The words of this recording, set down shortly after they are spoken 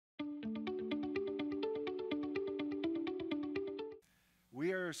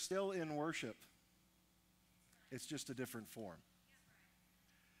are still in worship. It's just a different form.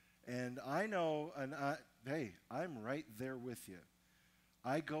 And I know, hey, I'm right there with you.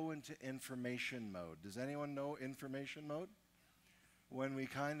 I go into information mode. Does anyone know information mode? When we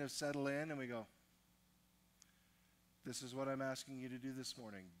kind of settle in and we go, this is what I'm asking you to do this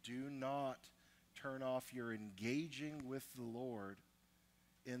morning. Do not turn off your engaging with the Lord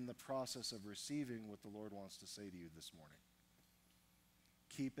in the process of receiving what the Lord wants to say to you this morning.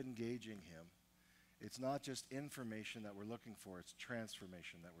 Keep engaging Him. It's not just information that we're looking for, it's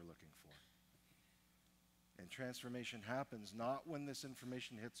transformation that we're looking for. And transformation happens not when this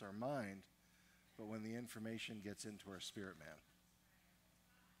information hits our mind, but when the information gets into our spirit man.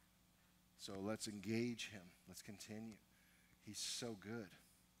 So let's engage Him. Let's continue. He's so good.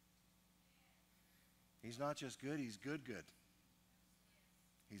 He's not just good, He's good.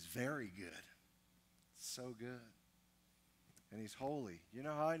 He's very good. So good. And He's holy. You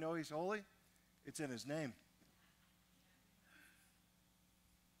know how I know He's holy? It's in His name.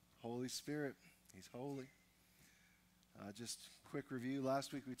 Holy Spirit. He's holy. Just quick review.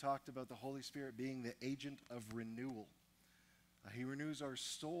 Last week we talked about the Holy Spirit being the agent of renewal. He renews our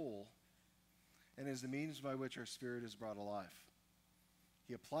soul and is the means by which our spirit is brought alive.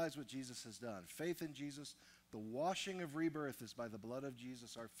 He applies what Jesus has done. Faith in Jesus, the washing of rebirth is by the blood of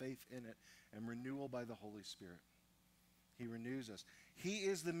Jesus, our faith in it, and renewal by the Holy Spirit. He renews us. He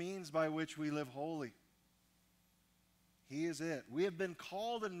is the means by which we live holy. He is it. We have been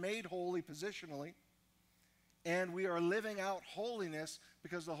called and made holy positionally, and we are living out holiness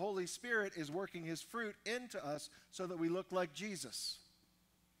because the Holy Spirit is working His fruit into us so that we look like Jesus.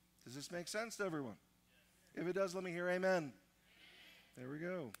 Does this make sense to everyone? If it does, let me hear amen. There we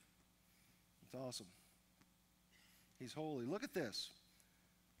go. It's awesome. He's holy. Look at this.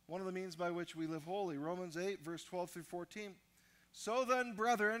 One of the means by which we live holy. Romans 8, verse 12 through 14. So then,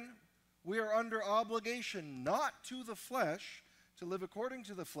 brethren, we are under obligation not to the flesh, to live according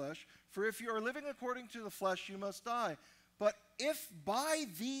to the flesh. For if you are living according to the flesh, you must die. But if by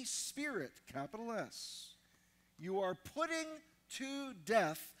the Spirit, capital S, you are putting to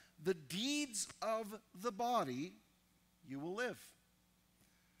death the deeds of the body, you will live.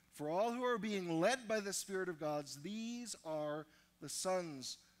 For all who are being led by the Spirit of God, these are the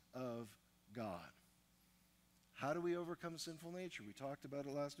sons of God. How do we overcome sinful nature? We talked about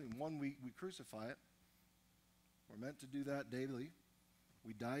it last week. One, we crucify it. We're meant to do that daily.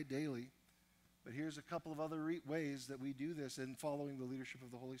 We die daily. But here's a couple of other ways that we do this in following the leadership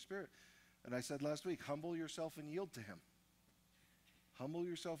of the Holy Spirit. And I said last week, humble yourself and yield to Him. Humble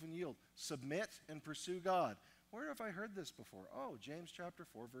yourself and yield. Submit and pursue God. Where have I heard this before? Oh, James chapter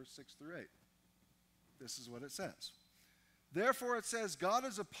 4, verse 6 through 8. This is what it says. Therefore it says, God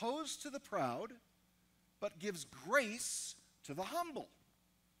is opposed to the proud, but gives grace to the humble.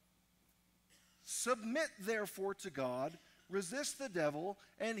 Submit therefore to God, resist the devil,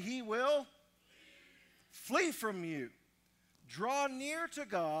 and he will flee from you. Draw near to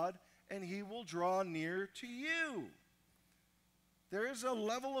God, and He will draw near to you. There is a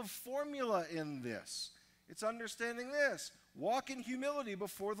level of formula in this. It's understanding this. Walk in humility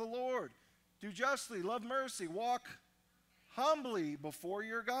before the Lord. Do justly, love mercy, walk humbly before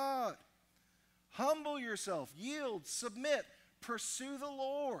your God. Humble yourself, yield, submit, pursue the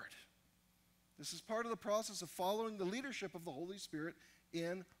Lord. This is part of the process of following the leadership of the Holy Spirit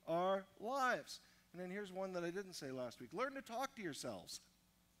in our lives. And then here's one that I didn't say last week. Learn to talk to yourselves.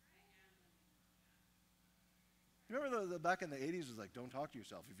 You remember the back in the 80s, it was like, don't talk to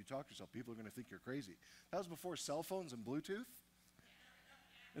yourself. If you talk to yourself, people are going to think you're crazy. That was before cell phones and Bluetooth.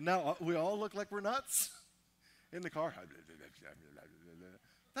 And now we all look like we're nuts in the car.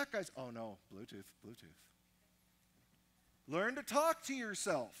 That guy's, oh no, Bluetooth. Learn to talk to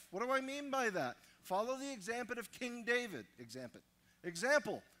yourself. What do I mean by that? Follow the example of King David.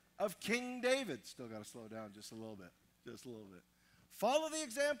 Example of King David. Still got to slow down just a little bit. Follow the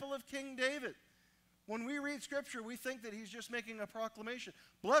example of King David. When we read Scripture, we think that he's just making a proclamation.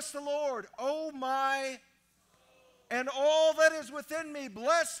 Bless the Lord, O my, and all that is within me.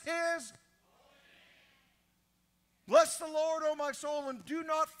 Bless His. Bless the Lord, O my soul, and do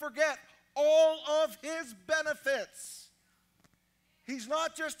not forget all of His benefits. He's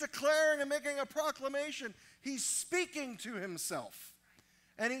not just declaring and making a proclamation. He's speaking to himself.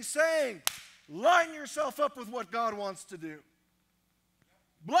 And he's saying, line yourself up with what God wants to do.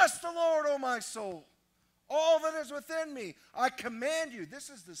 Bless the Lord, O my soul. All that is within me, I command you. This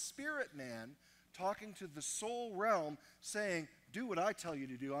is the spirit man talking to the soul realm, saying, do what I tell you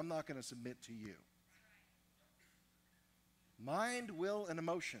to do. I'm not going to submit to you. Mind, will, and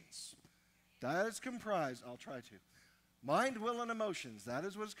emotions. That is comprised, I'll try to, Mind, will, and emotions. That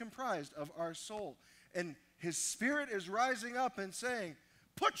is what is comprised of our soul. And his Spirit is rising up and saying,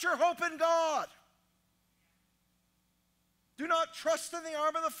 put your hope in God. Do not trust in the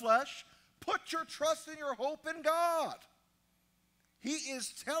arm of the flesh. Put your trust and your hope in God. He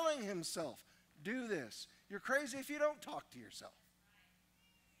is telling himself, do this. You're crazy if you don't talk to yourself.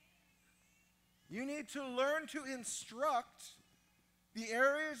 You need to learn to instruct the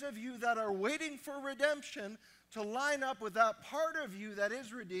areas of you that are waiting for redemption to line up with that part of you that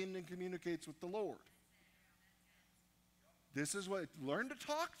is redeemed and communicates with the Lord. This is what, learn to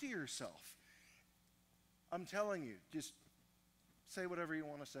talk to yourself. I'm telling you, just say whatever you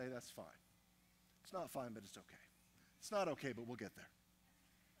want to say, that's fine. It's not fine, but it's okay. It's not okay, but we'll get there.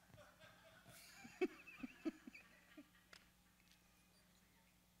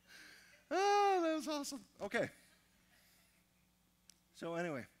 Oh, that was awesome. Okay. So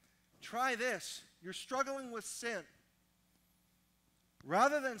anyway, try this. You're struggling with sin.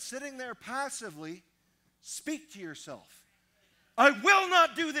 Rather than sitting there passively, speak to yourself. I will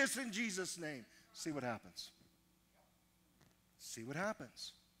not do this in Jesus' name. See what happens. See what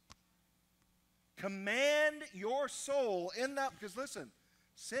happens. Command your soul in that, because listen,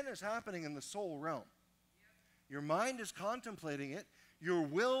 sin is happening in the soul realm. Your mind is contemplating it. Your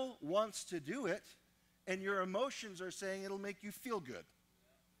will wants to do it, and your emotions are saying it'll make you feel good.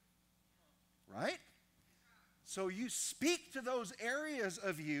 Right? So you speak to those areas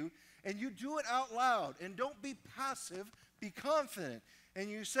of you, and you do it out loud. And don't be passive, be confident. And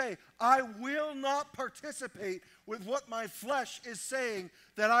you say, I will not participate with what my flesh is saying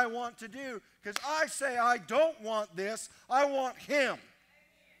that I want to do, because I say I don't want this, I want him.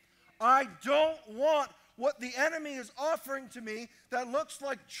 I don't want what the enemy is offering to me that looks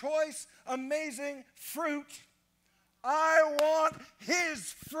like choice, amazing fruit. I want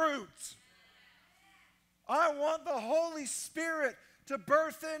his fruit. I want the Holy Spirit to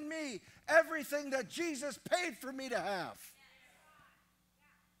birth in me everything that Jesus paid for me to have.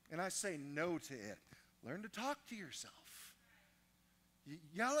 And I say no to it. Learn to talk to yourself.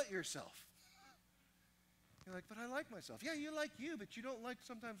 Yell at yourself. You're like, but I like myself. Yeah, you like you, but you don't like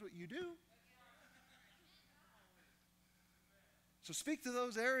sometimes what you do. So speak to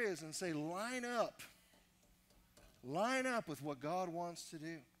those areas and say, line up. Line up with what God wants to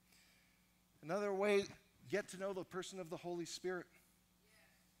do. Another way, get to know the person of the Holy Spirit.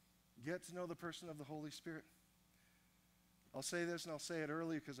 Get to know the person of the Holy Spirit. I'll say this, and I'll say it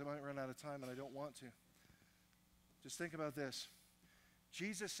early because I might run out of time, and I don't want to. Just think about this.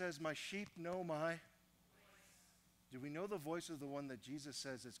 Jesus says, my sheep know my. Do we know the voice of the one that Jesus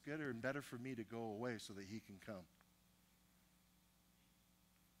says it's good and better for me to go away so that he can come?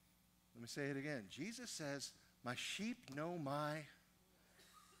 Let me say it again. Jesus says, my sheep know my.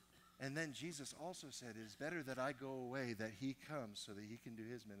 And then Jesus also said, it is better that I go away, that he comes so that he can do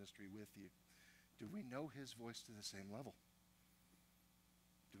his ministry with you. Do we know his voice to the same level?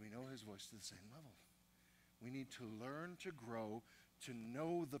 Do we know his voice to the same level? We need to learn to grow to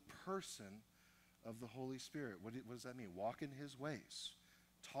know the person of the Holy Spirit. What does that mean? Walk in his ways.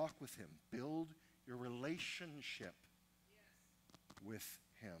 Talk with him. Build your relationship with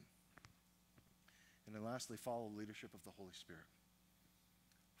him. And then lastly, follow the leadership of the Holy Spirit.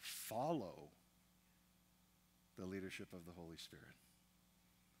 Follow the leadership of the Holy Spirit.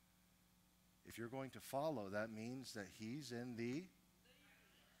 If you're going to follow, that means that he's in the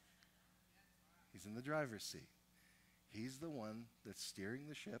driver's seat. He's the one that's steering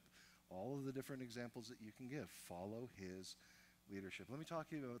the ship. All of the different examples that you can give. Follow his leadership. Let me talk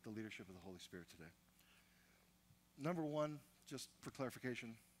to you about the leadership of the Holy Spirit today. Number one, just for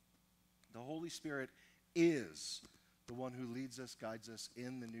clarification, the Holy Spirit is the one who leads us, guides us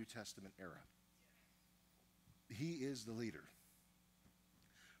in the New Testament era. He is the leader.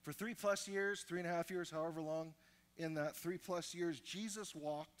 For 3+ years, 3.5 years, however long, in that 3+ years, Jesus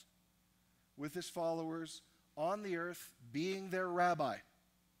walked with his followers on the earth, being their rabbi.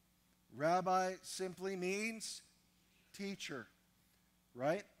 Rabbi simply means teacher,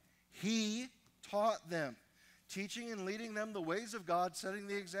 right? He taught them, teaching and leading them the ways of God, setting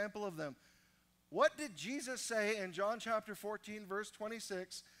the example of them. What did Jesus say in John chapter 14, verse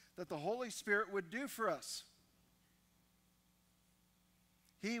 26, that the Holy Spirit would do for us?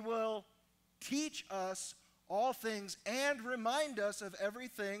 He will teach us all things and remind us of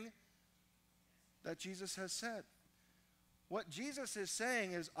everything that Jesus has said. What Jesus is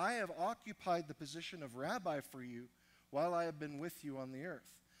saying is, I have occupied the position of rabbi for you while I have been with you on the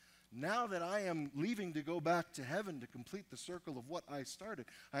earth. Now that I am leaving to go back to heaven to complete the circle of what I started,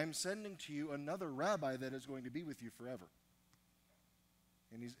 I am sending to you another rabbi that is going to be with you forever.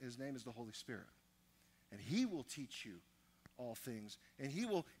 And his name is the Holy Spirit. And he will teach you all things. And he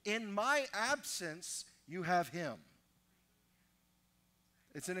will, in my absence, you have him.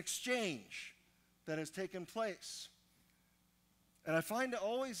 It's an exchange that has taken place. And I find it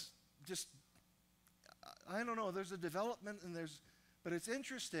always just, I don't know, there's a development but it's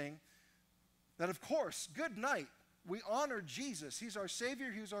interesting that, of course, good night. We honor Jesus. He's our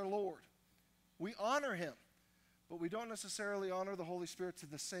Savior. He's our Lord. We honor him. But we don't necessarily honor the Holy Spirit to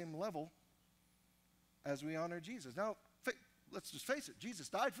the same level as we honor Jesus. Now, let's just face it. Jesus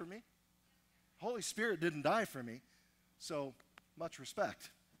died for me. Holy Spirit didn't die for me. So, much respect.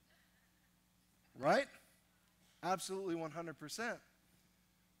 Right? Absolutely 100%.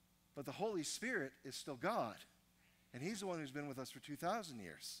 But the Holy Spirit is still God. And he's the one who's been with us for 2,000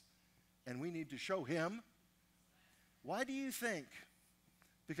 years. And we need to show him. Why do you think?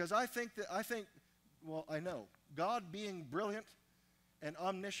 Because I know, God being brilliant and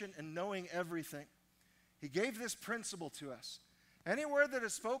omniscient and knowing everything, he gave this principle to us. Any word that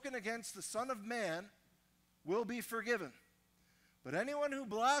is spoken against the Son of Man will be forgiven. But anyone who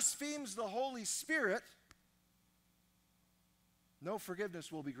blasphemes the Holy Spirit, no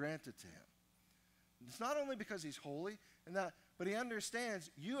forgiveness will be granted to him. It's not only because he's holy, but he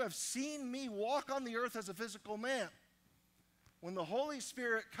understands, you have seen me walk on the earth as a physical man. When the Holy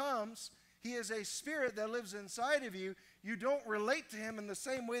Spirit comes, he is a spirit that lives inside of you. You don't relate to him in the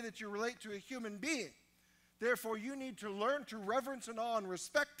same way that you relate to a human being. Therefore, you need to learn to reverence and awe and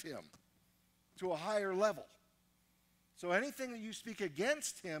respect him to a higher level. So anything that you speak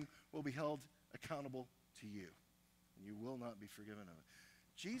against him will be held accountable to you. And you will not be forgiven of it.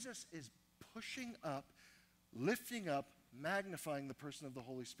 Jesus is pushing up, lifting up, magnifying the person of the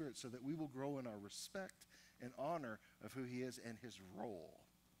Holy Spirit so that we will grow in our respect and honor of who he is and his role.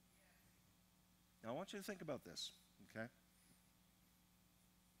 Now, I want you to think about this, okay?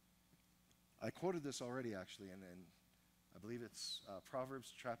 I quoted this already, actually, and I believe it's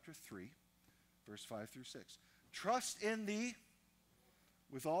Proverbs chapter 3, verse 5 through 6. Trust in thee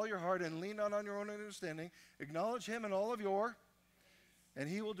with all your heart and lean not on your own understanding. Acknowledge him in all of your, and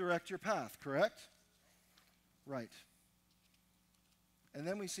he will direct your path, correct? Right. And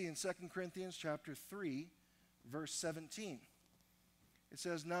then we see in 2 Corinthians chapter 3, verse 17. It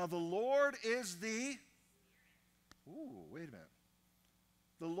says, now the Lord is the, wait a minute.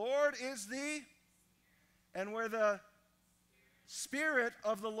 The Lord is the, and where the Spirit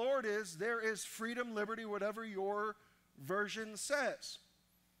of the Lord is, there is freedom, liberty, whatever your version says.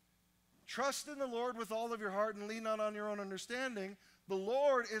 Trust in the Lord with all of your heart and lean not on your own understanding. The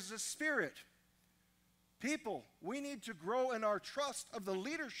Lord is the Spirit. People, we need to grow in our trust of the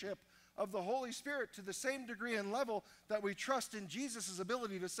leadership of the Holy Spirit to the same degree and level that we trust in Jesus'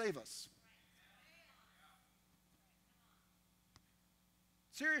 ability to save us.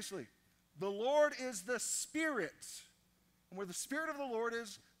 Seriously, the Lord is the Spirit. And where the Spirit of the Lord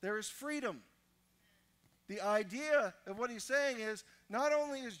is, there is freedom. The idea of what he's saying is, not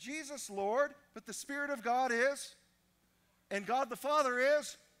only is Jesus Lord, but the Spirit of God is, and God the Father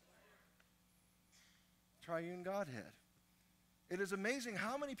is, triune Godhead. It is amazing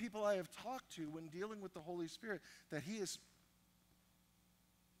how many people I have talked to when dealing with the Holy Spirit that he is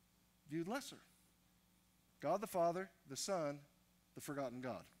viewed lesser. God the Father, the Son, the forgotten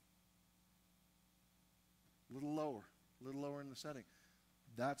God. A little lower in the setting.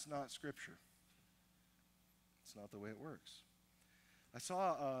 That's not Scripture. It's not the way it works. I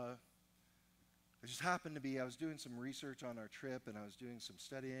just happened to be, I was doing some research on our trip, and I was doing some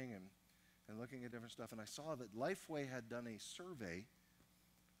studying and looking at different stuff, and I saw that Lifeway had done a survey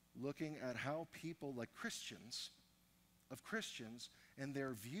looking at how people, like Christians, and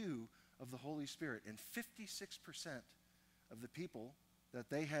their view of the Holy Spirit. And 56% of the people that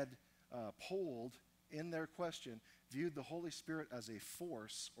they had polled in their question viewed the Holy Spirit as a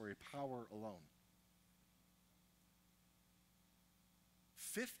force or a power alone.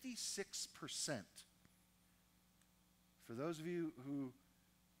 56%. For those of you who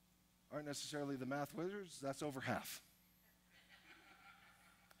aren't necessarily the math wizards, that's over half.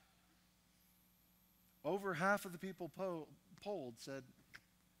 Over half of the people polled said,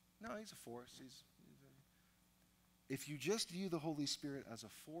 no, he's a force. If you just view the Holy Spirit as a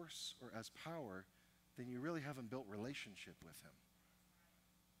force or as power, then you really haven't built relationship with him.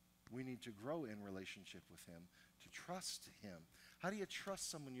 We need to grow in relationship with him, to trust him. How do you trust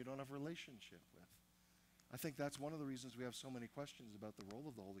someone you don't have a relationship with? I think that's one of the reasons we have so many questions about the role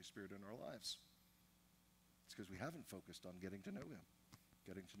of the Holy Spirit in our lives. It's because we haven't focused on getting to know him,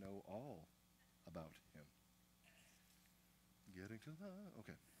 getting to know all about him. Getting to know,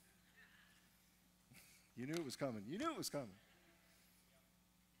 okay. You knew it was coming. You knew it was coming.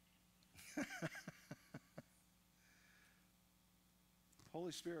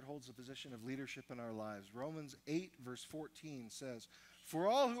 Holy Spirit holds a position of leadership in our lives. Romans 8, verse 14 says, "For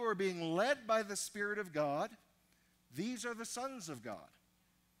all who are being led by the Spirit of God, these are the sons of God."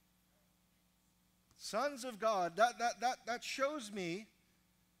 Sons of God, that shows me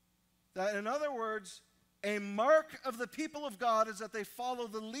that, in other words, a mark of the people of God is that they follow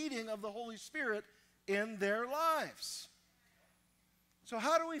the leading of the Holy Spirit in their lives. So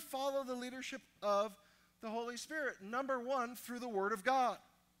how do we follow the leadership of the Holy Spirit? Number one, through the Word of God.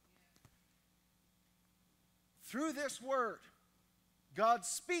 Through this Word, God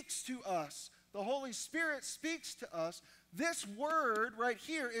speaks to us. The Holy Spirit speaks to us. This Word right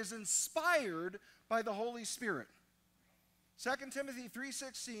here is inspired by the Holy Spirit. 2 Timothy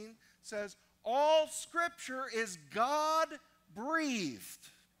 3:16 says, all Scripture is God-breathed.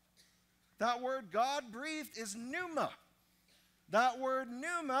 That word God-breathed is pneuma. That word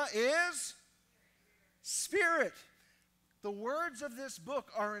pneuma is Spirit. The words of this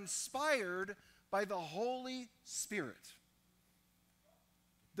book are inspired by the Holy Spirit.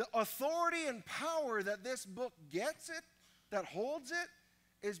 The authority and power that this book gets it, that holds it,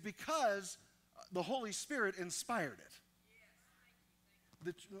 is because the Holy Spirit inspired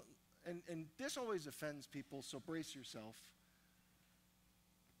it. And this always offends people, so brace yourself.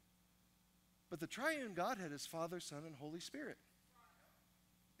 But the triune Godhead is Father, Son, and Holy Spirit.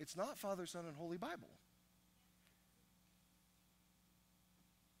 It's not Father, Son, and Holy Bible.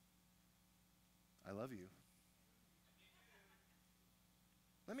 I love you.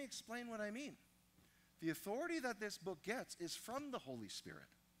 Let me explain what I mean. The authority that this book gets is from the Holy Spirit.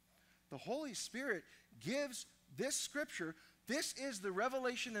 The Holy Spirit gives this Scripture. This is the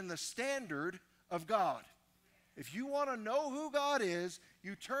revelation and the standard of God. If you want to know who God is,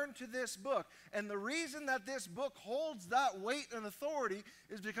 you turn to this book. And the reason that this book holds that weight and authority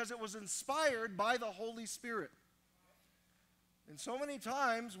is because it was inspired by the Holy Spirit. And so many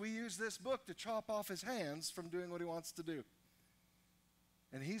times we use this book to chop off his hands from doing what he wants to do.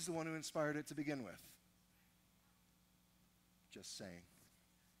 And he's the one who inspired it to begin with. Just saying.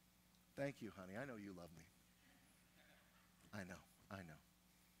 Thank you, honey. I know you love me. I know.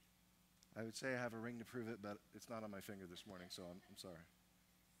 I would say I have a ring to prove it, but it's not on my finger this morning, so I'm sorry.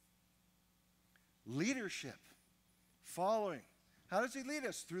 Leadership. Following. How does he lead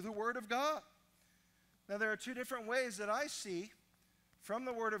us? Through the Word of God. Now, there are two different ways that I see from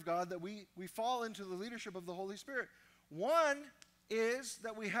the Word of God that we fall into the leadership of the Holy Spirit. One is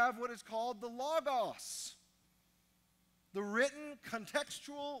that we have what is called the Logos, the written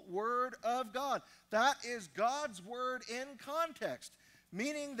contextual Word of God. That is God's Word in context,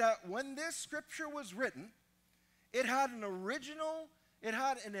 meaning that when this Scripture was written, it had an original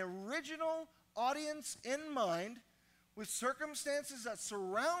audience in mind, with circumstances that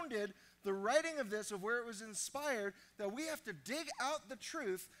surrounded the writing of this, of where it was inspired, that we have to dig out the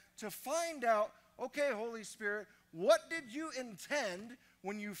truth to find out, okay, Holy Spirit, what did you intend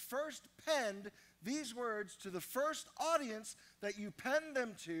when you first penned these words to the first audience that you penned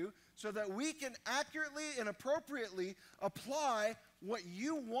them to, so that we can accurately and appropriately apply what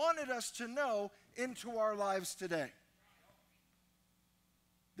you wanted us to know into our lives today.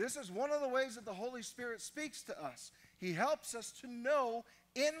 This is one of the ways that the Holy Spirit speaks to us. He helps us to know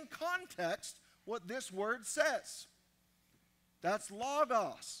in context what this word says. That's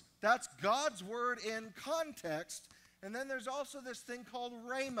Logos. That's God's word in context. And then there's also this thing called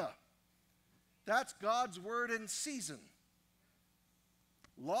Rhema. That's God's word in season.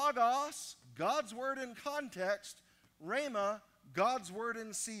 Logos, God's word in context. Rhema, God's word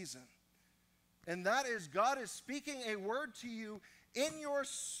in season. And that is, God is speaking a word to you in your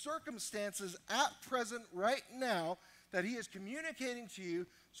circumstances at present, right now, that he is communicating to you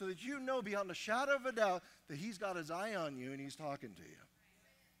so that you know beyond a shadow of a doubt that he's got his eye on you and he's talking to you.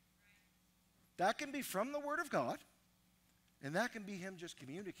 That can be from the Word of God, and that can be him just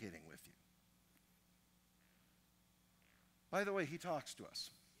communicating with you. By the way, he talks to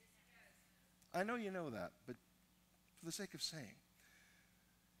us. I know you know that, but for the sake of saying.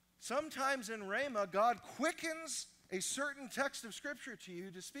 Sometimes in Rhema, God quickens a certain text of Scripture to you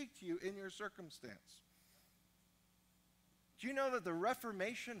to speak to you in your circumstance. Do you know that the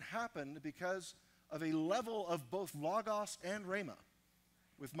Reformation happened because of a level of both Logos and Rhema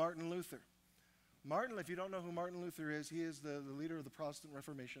with Martin Luther? Martin, if you don't know who Martin Luther is, he is the leader of the Protestant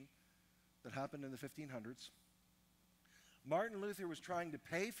Reformation that happened in the 1500s. Martin Luther was trying to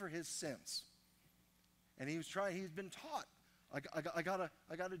pay for his sins. And he's been taught, I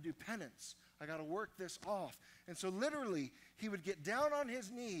gotta do penance. I gotta work this off. And so literally, he would get down on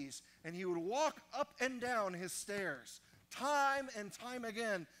his knees and he would walk up and down his stairs, time and time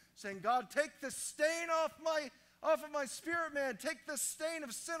again, saying, God, take the stain Off of my spirit, man. Take this stain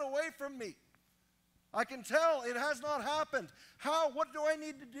of sin away from me. I can tell it has not happened. How? What do I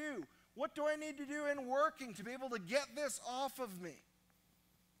need to do? What do I need to do in working to be able to get this off of me?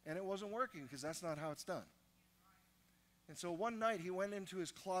 And it wasn't working because that's not how it's done. And so one night he went into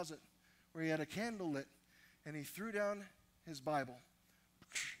his closet where he had a candle lit and he threw down his Bible.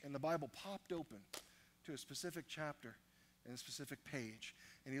 And the Bible popped open to a specific chapter and a specific page.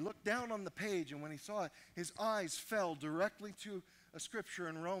 And he looked down on the page, and when he saw it, his eyes fell directly to a scripture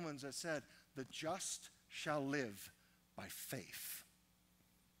in Romans that said, "The just shall live by faith."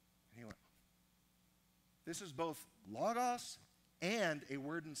 And he went, this is both logos and a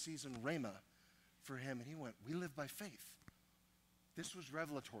word in season rhema for him. And he went, we live by faith. This was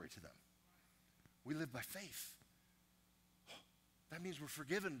revelatory to them. We live by faith. That means we're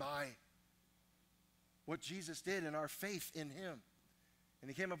forgiven by what Jesus did and our faith in him. And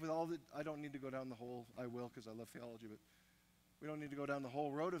he came up with all the, I don't need to go down the whole, I will because I love theology, but we don't need to go down the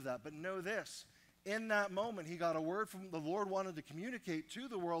whole road of that. But know this, in that moment, he got a word from the Lord, wanted to communicate to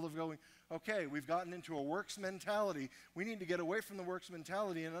the world of going, okay, we've gotten into a works mentality. We need to get away from the works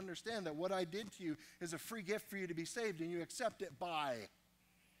mentality and understand that what I did to you is a free gift for you to be saved, and you accept it by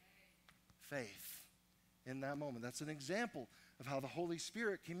faith. In that moment, that's an example of how the Holy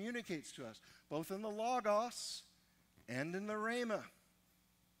Spirit communicates to us, both in the Logos and in the Rhema.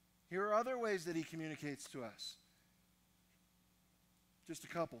 Here are other ways that he communicates to us. Just a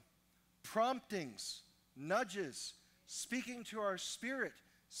couple. Promptings, nudges, speaking to our spirit,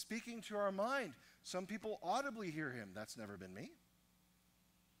 speaking to our mind. Some people audibly hear him. That's never been me.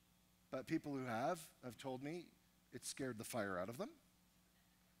 But people who have told me it scared the fire out of them.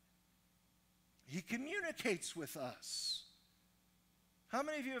 He communicates with us. How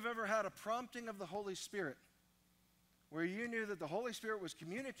many of you have ever had a prompting of the Holy Spirit where you knew that the Holy Spirit was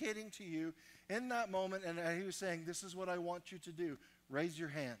communicating to you in that moment and he was saying, this is what I want you to do? Raise your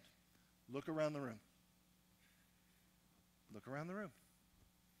hand. Look around the room. Look around the room.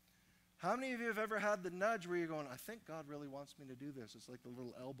 How many of you have ever had the nudge where you're going, I think God really wants me to do this? It's like the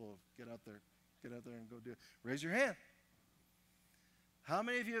little elbow of get out there and go do it. Raise your hand. How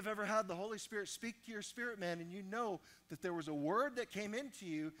many of you have ever had the Holy Spirit speak to your spirit, man, and you know that there was a word that came into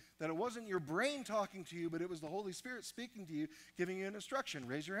you, that it wasn't your brain talking to you, but it was the Holy Spirit speaking to you, giving you an instruction?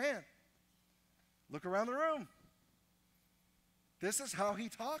 Raise your hand. Look around the room. This is how he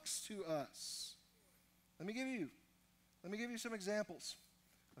talks to us. Let me give you some examples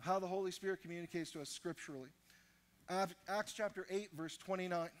of how the Holy Spirit communicates to us scripturally. Acts chapter 8, verse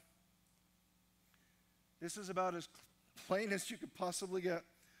 29. This is about as plain as you could possibly get.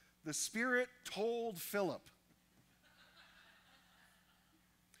 The Spirit told Philip.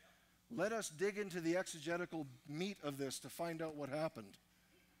 Let us dig into the exegetical meat of this to find out what happened.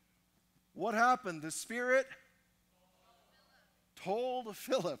 What happened? The Spirit told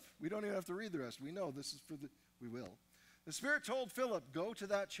Philip. We don't even have to read the rest. We know this is we will. The Spirit told Philip, go to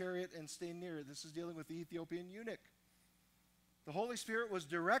that chariot and stay near it. This is dealing with the Ethiopian eunuch. The Holy Spirit was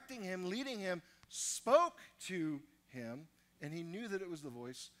directing him, leading him, spoke to him, and he knew that it was the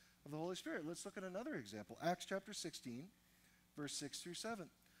voice of the Holy Spirit. Let's look at another example. Acts chapter 16, verse 6 through 7.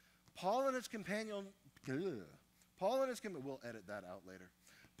 Paul and his companion, we'll edit that out later.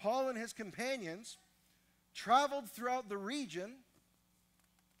 Paul and his companions traveled throughout the region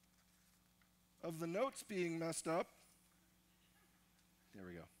of the notes being messed up. There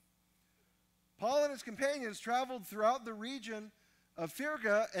we go. Paul and his companions traveled throughout the region of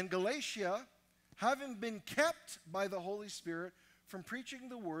Phrygia and Galatia, having been kept by the Holy Spirit from preaching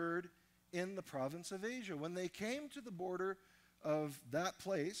the word in the province of Asia. When they came to the border of that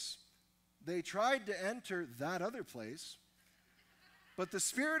place, they tried to enter that other place, but the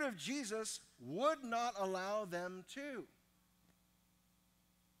Spirit of Jesus would not allow them to.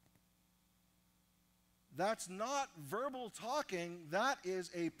 That's not verbal talking. That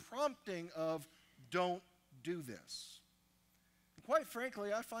is a prompting of don't do this. And quite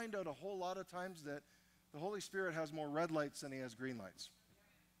frankly, I find out a whole lot of times that the Holy Spirit has more red lights than he has green lights.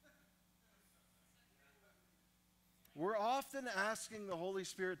 We're often asking the Holy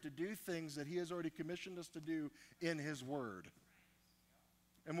Spirit to do things that he has already commissioned us to do in his word.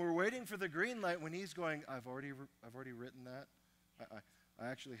 And we're waiting for the green light when he's going, I've already written that. I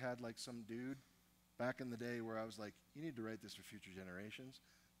actually had like some dude back in the day where I was like, you need to write this for future generations.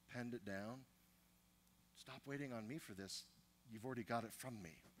 Penned it down. Stop waiting on me for this. You've already got it from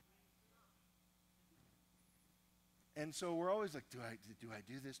me. And so we're always like, do I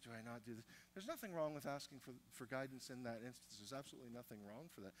do this? Do I not do this? There's nothing wrong with asking for guidance in that instance. There's absolutely nothing wrong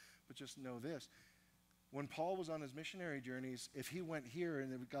for that. But just know this. When Paul was on his missionary journeys, if he went here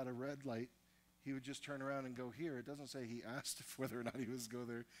and it got a red light, he would just turn around and go here. It doesn't say he asked if whether or not he was go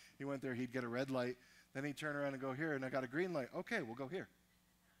there. He went there, he'd get a red light. Then he'd turn around and go here, and I got a green light. Okay, we'll go here.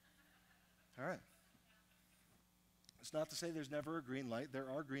 All right. It's not to say there's never a green light. There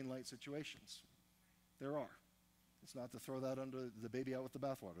are green light situations. There are. It's not to throw that under the baby out with the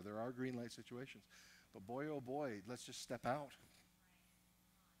bathwater. There are green light situations. But boy, oh boy, let's just step out.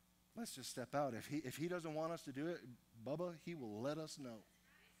 Let's just step out. If he doesn't want us to do it, Bubba, he will let us know.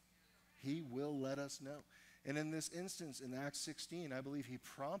 He will let us know. And in this instance, in Acts 16, I believe he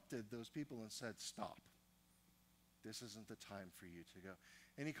prompted those people and said, stop. This isn't the time for you to go.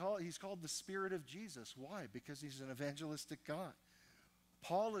 And he's called the Spirit of Jesus. Why? Because he's an evangelistic God.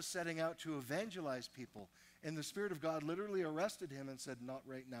 Paul is setting out to evangelize people. And the Spirit of God literally arrested him and said, not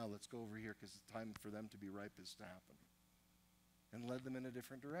right now, let's go over here because the time for them to be ripe is to happen. And led them in a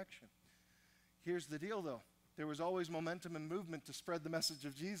different direction. Here's the deal, though. There was always momentum and movement to spread the message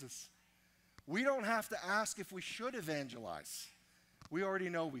of Jesus. We don't have to ask if we should evangelize. We already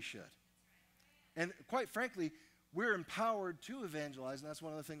know we should. And quite frankly, we're empowered to evangelize, and that's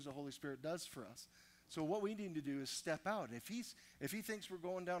one of the things the Holy Spirit does for us. So what we need to do is step out. If he thinks we're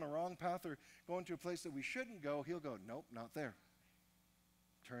going down a wrong path or going to a place that we shouldn't go, he'll go, nope, not there.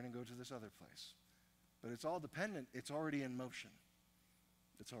 Turn and go to this other place. But it's all dependent. It's already in motion.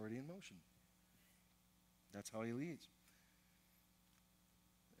 It's already in motion. That's how he leads.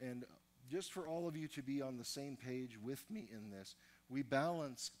 And just for all of you to be on the same page with me in this, we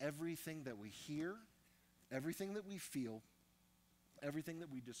balance everything that we hear, everything that we feel, everything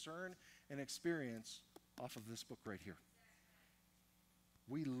that we discern and experience off of this book right here.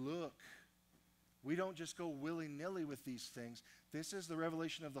 We look. We don't just go willy-nilly with these things. This is the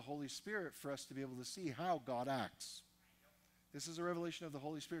revelation of the Holy Spirit for us to be able to see how God acts. This is a revelation of the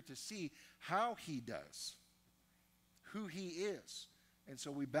Holy Spirit to see how he does, who he is. And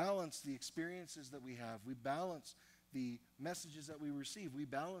so we balance the experiences that we have. We balance the messages that we receive. We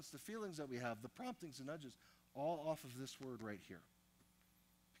balance the feelings that we have, the promptings and nudges, all off of this word right here.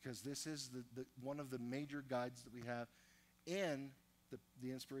 Because this is one of the major guides that we have in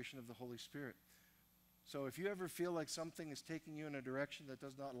the inspiration of the Holy Spirit. So if you ever feel like something is taking you in a direction that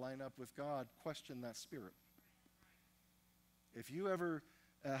does not line up with God, question that spirit. If you ever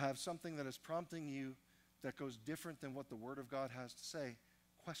have something that is prompting you that goes different than what the Word of God has to say,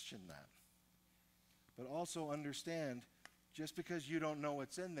 question that. But also understand, just because you don't know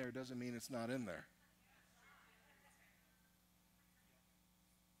what's in there doesn't mean it's not in there.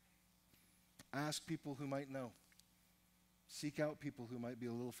 Ask people who might know. Seek out people who might be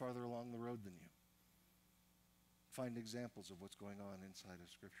a little farther along the road than you. Find examples of what's going on inside of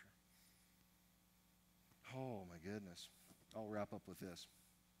Scripture. Oh, my goodness. I'll wrap up with this.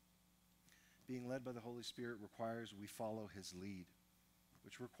 Being led by the Holy Spirit requires we follow his lead,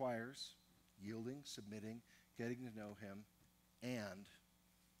 which requires yielding, submitting, getting to know him, and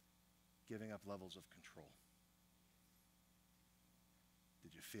giving up levels of control.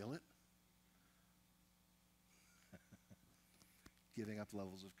 Did you feel it? Giving up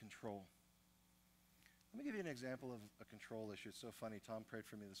levels of control. Let me give you an example of a control issue. It's so funny. Tom prayed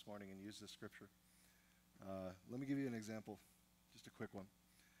for me this morning and used this scripture. Let me give you an example, just a quick one.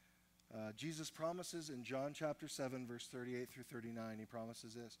 Jesus promises in John chapter 7, verse 38 through 39, he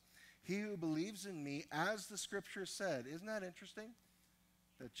promises this. He who believes in me, as the scripture said. Isn't that interesting?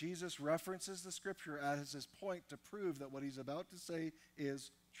 That Jesus references the scripture as his point to prove that what he's about to say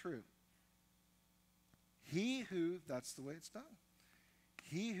is true. He who, that's the way it's done.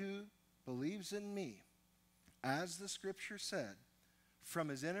 He who believes in me, as the scripture said, from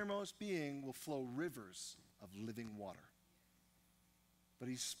his innermost being will flow rivers of living water. But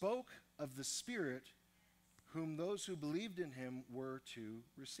he spoke of the Spirit whom those who believed in him were to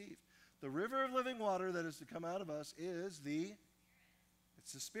receive. The river of living water that is to come out of us is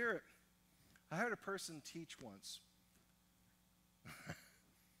it's the Spirit. I heard a person teach once.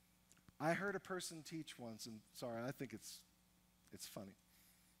 And sorry, I think it's funny.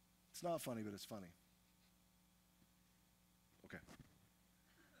 It's not funny, but it's funny. Okay.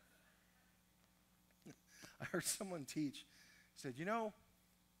 I heard someone teach. He said,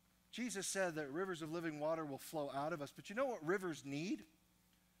 Jesus said that rivers of living water will flow out of us, but you know what rivers need?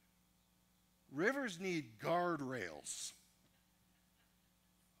 Rivers need guardrails.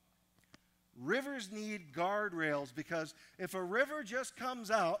 Rivers need guardrails because if a river just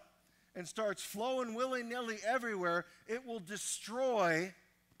comes out and starts flowing willy-nilly everywhere, it will destroy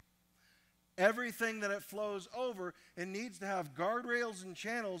everything that it flows over. It needs to have guardrails and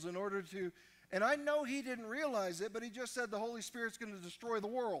channels in order to, and I know he didn't realize it, but he just said the Holy Spirit's going to destroy the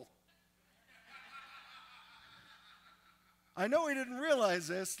world. I know he didn't realize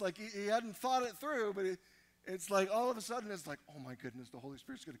this, like he hadn't thought it through, but it's like all of a sudden it's like, oh my goodness, the Holy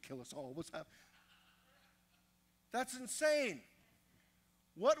Spirit's going to kill us all. What's happening? That's insane.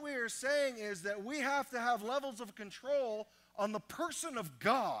 What we are saying is that we have to have levels of control on the person of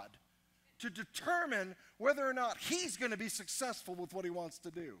God to determine whether or not he's going to be successful with what he wants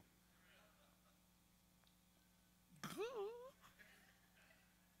to do.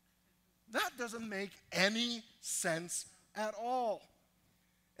 That doesn't make any sense at all.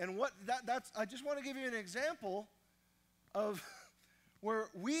 And I just want to give you an example of where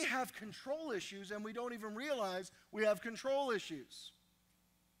we have control issues and we don't even realize we have control issues.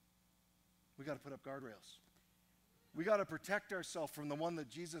 We got to put up guardrails. We got to protect ourselves from the one that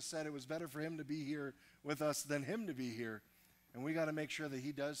Jesus said it was better for him to be here with us than him to be here. And we got to make sure that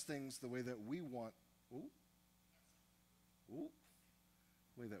he does things the way that we want. The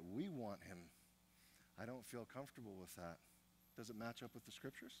way that we want him. I don't feel comfortable with that. Does it match up with the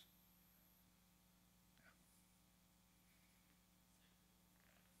scriptures?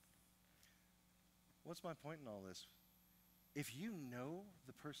 What's my point in all this? If you know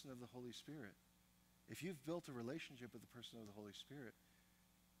the person of the Holy Spirit, if you've built a relationship with the person of the Holy Spirit,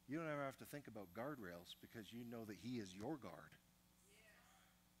 you don't ever have to think about guardrails because you know that he is your guard.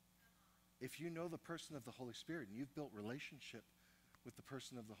 If you know the person of the Holy Spirit and you've built relationship with the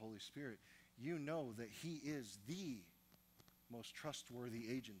person of the Holy Spirit, you know that he is the most trustworthy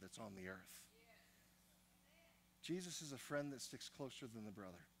agent that's on the earth. Jesus is a friend that sticks closer than the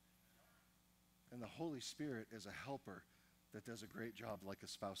brother. And the Holy Spirit is a helper that does a great job like a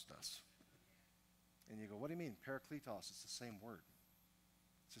spouse does. And you go, what do you mean? Parakletos, it's the same word.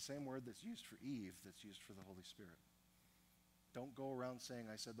 It's the same word that's used for Eve that's used for the Holy Spirit. Don't go around saying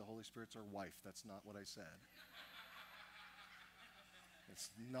I said the Holy Spirit's our wife. That's not what I said. It's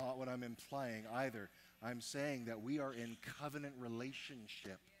not what I'm implying either. I'm saying that we are in covenant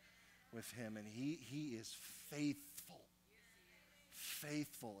relationship with him, and he is faithful.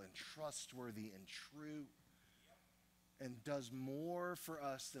 Faithful and trustworthy and true, and does more for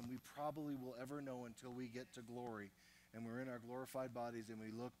us than we probably will ever know until we get to glory. And we're in our glorified bodies, and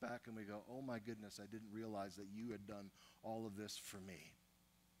we look back and we go, oh my goodness, I didn't realize that you had done all of this for me.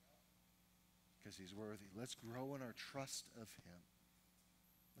 Because he's worthy. Let's grow in our trust of him.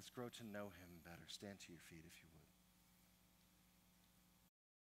 Let's grow to know him better. Stand to your feet if you would.